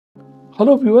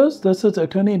Hello viewers, this is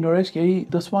attorney Naresh Gehi.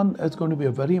 This one is going to be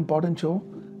a very important show,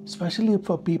 especially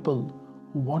for people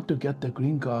who want to get their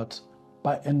green cards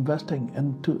by investing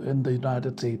in the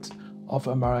United States of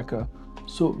America.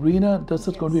 So Reena, this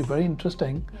is going to be very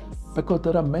interesting because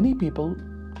there are many people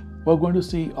who are going to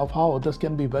see of how this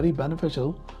can be very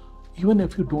beneficial. Even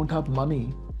if you don't have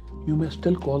money, you may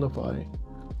still qualify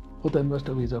for the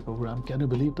investor visa program. Can you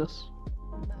believe this?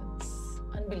 That's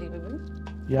unbelievable.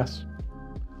 Yes.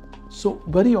 So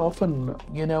very often,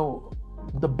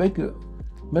 the big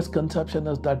misconception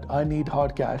is that I need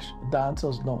hard cash. The answer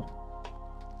is no.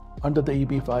 Under the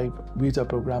EB-5 visa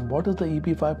program, what is the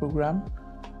EB-5 program?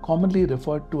 Commonly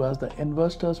referred to as the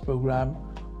investors program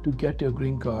to get your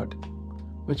green card,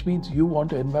 which means you want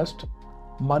to invest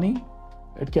money.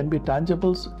 It can be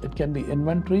tangibles, it can be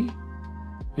inventory,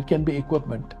 it can be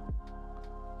equipment.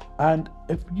 And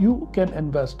if you can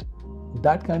invest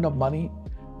that kind of money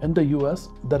in the US,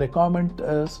 the requirement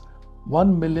is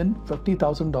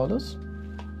 $1,050,000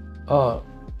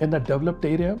 in a developed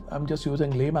area. I'm just using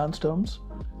layman's terms.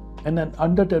 In an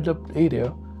underdeveloped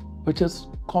area, which is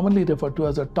commonly referred to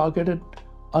as a targeted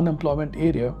unemployment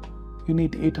area, you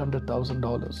need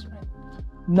 $800,000.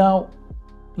 Now,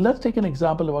 let's take an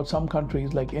example about some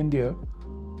countries like India.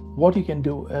 What you can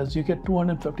do is you get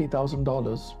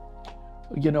 $250,000,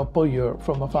 per year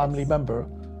from a family member.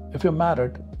 If you're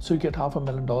married, so you get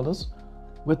 $500,000.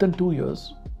 Within 2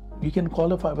 years, you can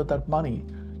qualify with that money,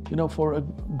 for a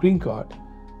green card.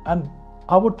 And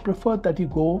I would prefer that you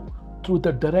go through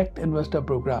the direct investor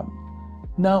program.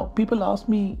 Now, people ask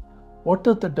me, what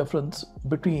is the difference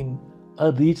between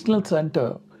a regional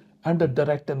center and a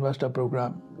direct investor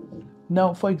program?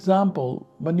 Now, for example,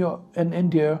 when you're in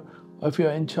India, or if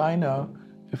you're in China,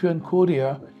 if you're in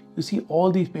Korea, you see all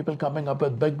these people coming up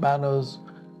with big banners,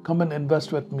 come and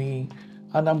invest with me,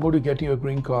 and I'm going to get you a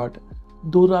green card.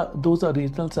 Those are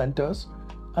regional centers,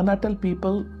 and I tell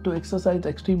people to exercise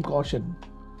extreme caution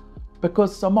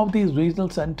because some of these regional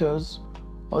centers,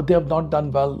 they have not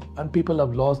done well and people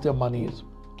have lost their monies.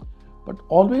 But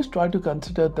always try to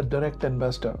consider the direct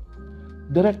investor.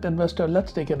 Direct investor,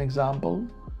 let's take an example.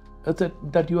 Is it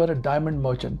that you are a diamond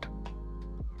merchant,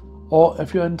 or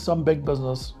if you're in some big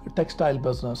business, textile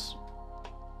business,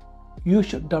 you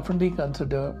should definitely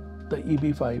consider the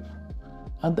EB-5.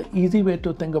 And the easy way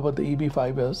to think about the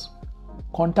EB-5 is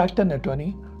contact an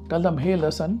attorney, tell them, hey,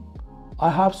 listen, I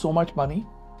have so much money,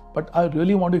 but I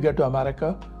really want to get to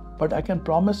America, but I can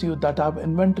promise you that I have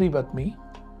inventory with me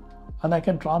and I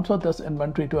can transfer this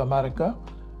inventory to America,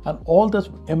 and all this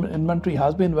inventory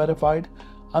has been verified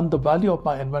and the value of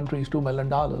my inventory is $2 million.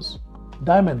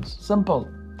 Diamonds, simple.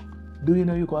 Do you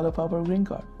know you qualify for a green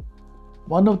card?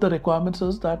 One of the requirements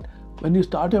is that when you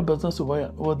start your business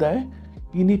over there,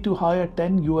 you need to hire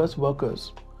 10 US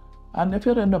workers. And if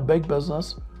you're in a big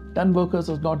business, 10 workers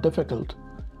is not difficult.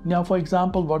 Now, for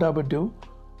example, what I would do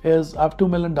is I have $2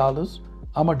 million,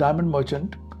 I'm a diamond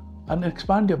merchant, and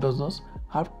expand your business,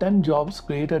 have 10 jobs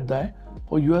created there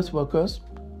for US workers,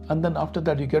 and then after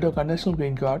that you get a conditional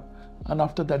green card, and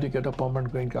after that you get a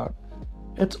permanent green card.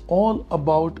 It's all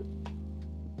about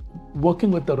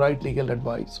working with the right legal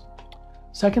advice.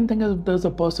 Second thing is, if there's a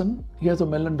person, he has $1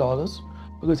 million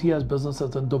because he has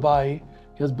businesses in Dubai,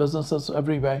 he has businesses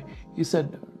everywhere. He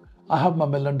said, I have my $1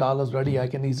 million ready, I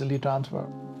can easily transfer.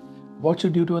 What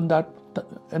should you do in that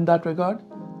regard?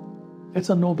 It's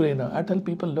a no-brainer. I tell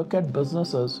people, look at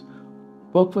businesses,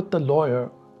 work with the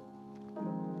lawyer,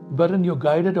 wherein you're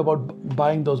guided about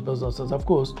buying those businesses. Of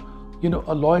course,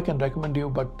 a lawyer can recommend you,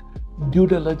 but due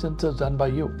diligence is done by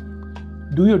you.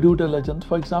 Do your due diligence.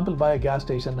 For example, buy a gas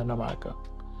station in America,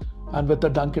 and with the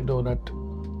Dunkin' Donut,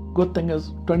 good thing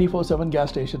is 24/7 gas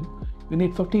station, you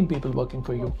need 15 people working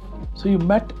for you. So you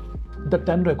met the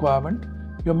 10 requirement,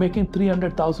 you're making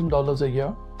 $300,000 a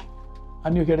year,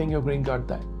 and you're getting your green card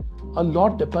there. A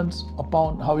lot depends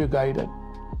upon how you guide it.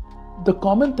 The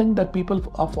common thing that people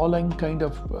are following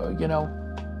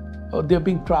they're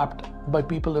being trapped by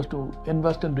people is to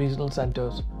invest in regional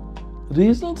centers.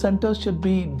 Regional centers should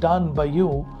be done by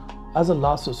you as a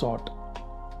last resort.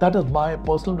 That is my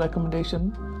personal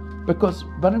recommendation, because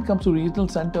when it comes to regional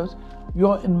centers,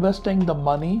 you're investing the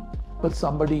money with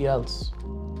somebody else.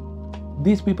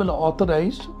 These people are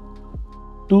authorized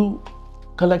to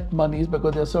collect monies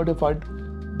because they're certified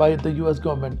by the US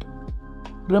government.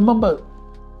 Remember,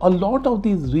 a lot of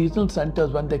these regional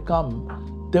centers, when they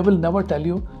come, they will never tell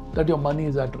you that your money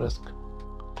is at risk.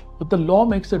 But the law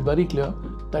makes it very clear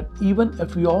that even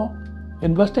if you're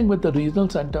investing with the regional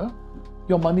center,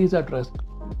 your money is at risk,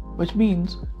 which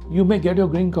means you may get your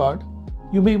green card,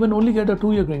 you may even only get a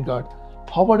 2-year green card.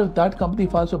 How about if that company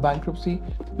files for bankruptcy,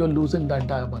 you're losing the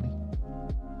entire money.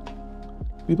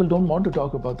 People don't want to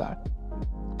talk about that.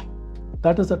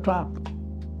 That is a trap.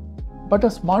 But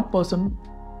a smart person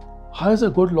hires a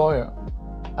good lawyer,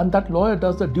 and that lawyer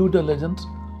does the due diligence.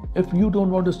 If you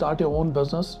don't want to start your own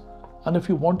business, and if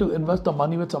you want to invest the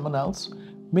money with someone else,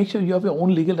 make sure you have your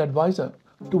own legal advisor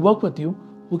to work with you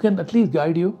who can at least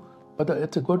guide you whether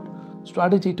it's a good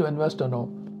strategy to invest or no.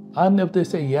 And if they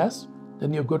say yes,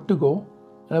 then you're good to go.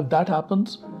 And if that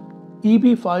happens,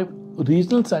 EB-5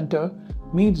 regional center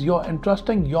means you're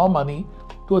entrusting your money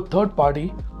to a third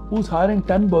party who's hiring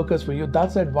 10 workers for you.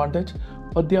 That's the advantage.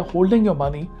 But they're holding your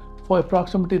money for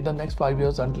approximately the next 5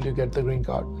 years until you get the green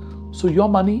card. So your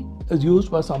money is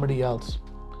used by somebody else.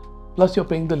 Plus you're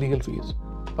paying the legal fees.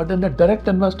 But in a direct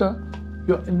investor,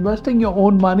 you're investing your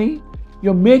own money,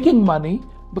 you're making money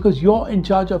because you're in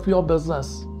charge of your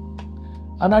business.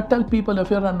 And I tell people, if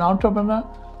you're an entrepreneur,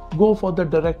 go for the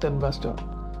direct investor.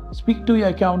 Speak to your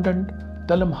accountant,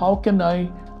 tell him how can I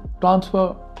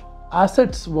transfer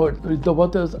assets, the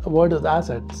word is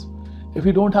assets. If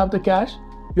you don't have the cash,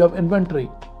 you have inventory,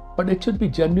 but it should be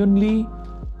genuinely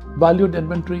valued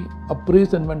inventory,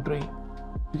 appraised inventory.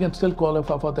 You can still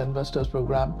qualify for the investors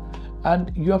program,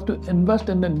 and you have to invest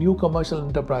in a new commercial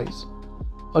enterprise.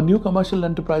 A new commercial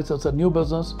enterprise is a new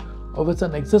business, or it's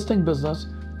an existing business,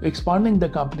 expanding the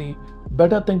company.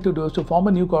 Better thing to do is to form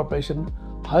a new corporation,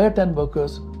 hire 10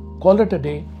 workers, call it a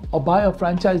day, or buy a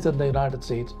franchise in the United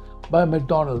States, buy a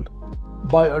McDonald's,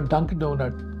 buy a Dunkin'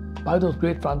 Donut, buy those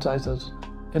great franchises,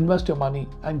 invest your money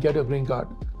and get your green card.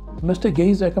 Mr.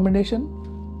 Gehi's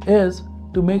recommendation is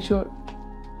to make sure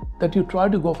that you try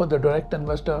to go for the direct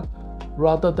investor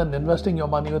rather than investing your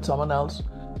money with someone else,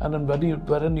 and then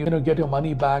wherein you get your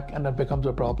money back and it becomes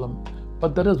a problem.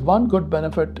 But there is one good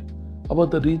benefit about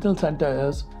the regional center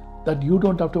is that you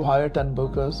don't have to hire 10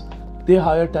 workers. They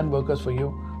hire 10 workers for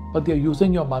you, but they're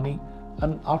using your money,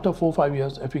 and after 4-5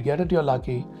 years, if you get it, you're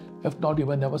lucky. If not, you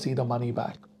will never see the money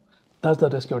back. That's the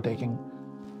risk you're taking.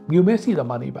 You may see the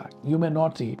money back, you may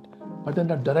not see it, but in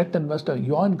a direct investor,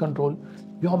 you're in control,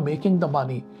 you're making the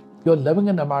money, you're living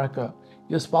in America,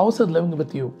 your spouse is living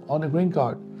with you on a green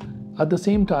card. At the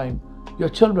same time, your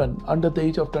children under the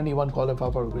age of 21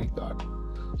 qualify for a green card.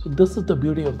 So this is the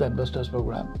beauty of the investors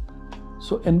program.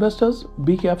 So investors,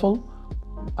 be careful.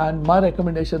 And my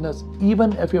recommendation is,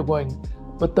 even if you're going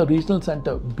with the regional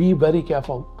center, be very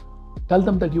careful. Tell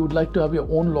them that you would like to have your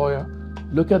own lawyer.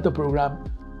 Look at the program.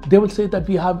 They will say that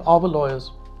we have our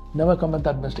lawyers. Never commit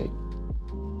that mistake.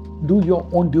 Do your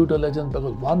own due diligence,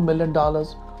 because $1 million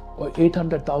or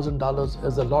 $800,000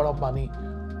 is a lot of money.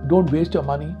 Don't waste your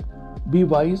money. Be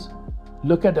wise.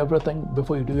 Look at everything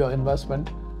before you do your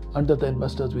investment under the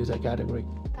investors visa category.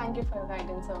 Thank you for your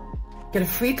guidance, sir. Get a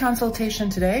free consultation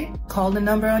today. Call the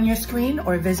number on your screen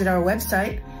or visit our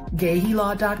website,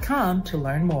 gehilaw.com, to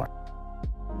learn more.